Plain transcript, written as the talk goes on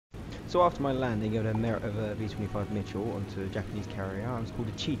So after my landing of a B-25 Mitchell onto a Japanese carrier, I was called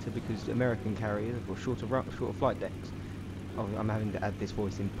a cheater because American carriers have got shorter flight decks. Oh, I'm having to add this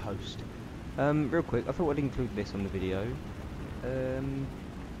voice in post. Real quick, I thought I'd include this on the video.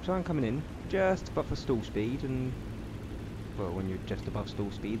 So I'm coming in just above the stall speed, and well, when you're just above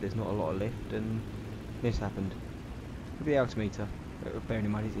stall speed, there's not a lot of lift, and this happened. Look at the altimeter. Bearing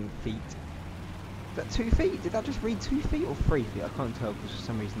in mind it's in feet. Is that 2 feet? Did that just read 2 feet or 3 feet? I can't tell because for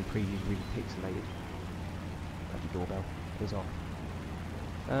some reason the preview is really pixelated. Bloody doorbell. It's off.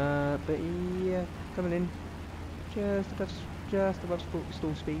 But yeah, coming in just above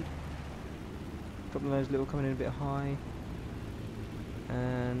stall speed. Dropping those little, coming in a bit high.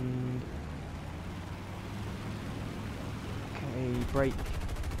 And okay, brake.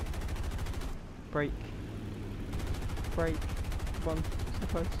 Come on, so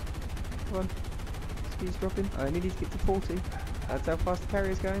close. Come on. Speed's dropping. I only need to get to 40. That's how fast the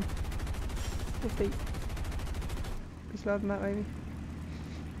carrier's going. 50. Be slower than that, maybe.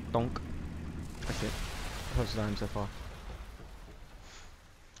 Donk. That's it. Closest I am so far.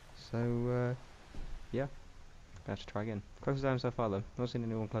 So, yeah. I have to try again. Closest I am so far, though. Not seen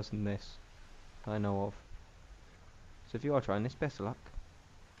anyone closer than this. I know of. So if you are trying this, best of luck.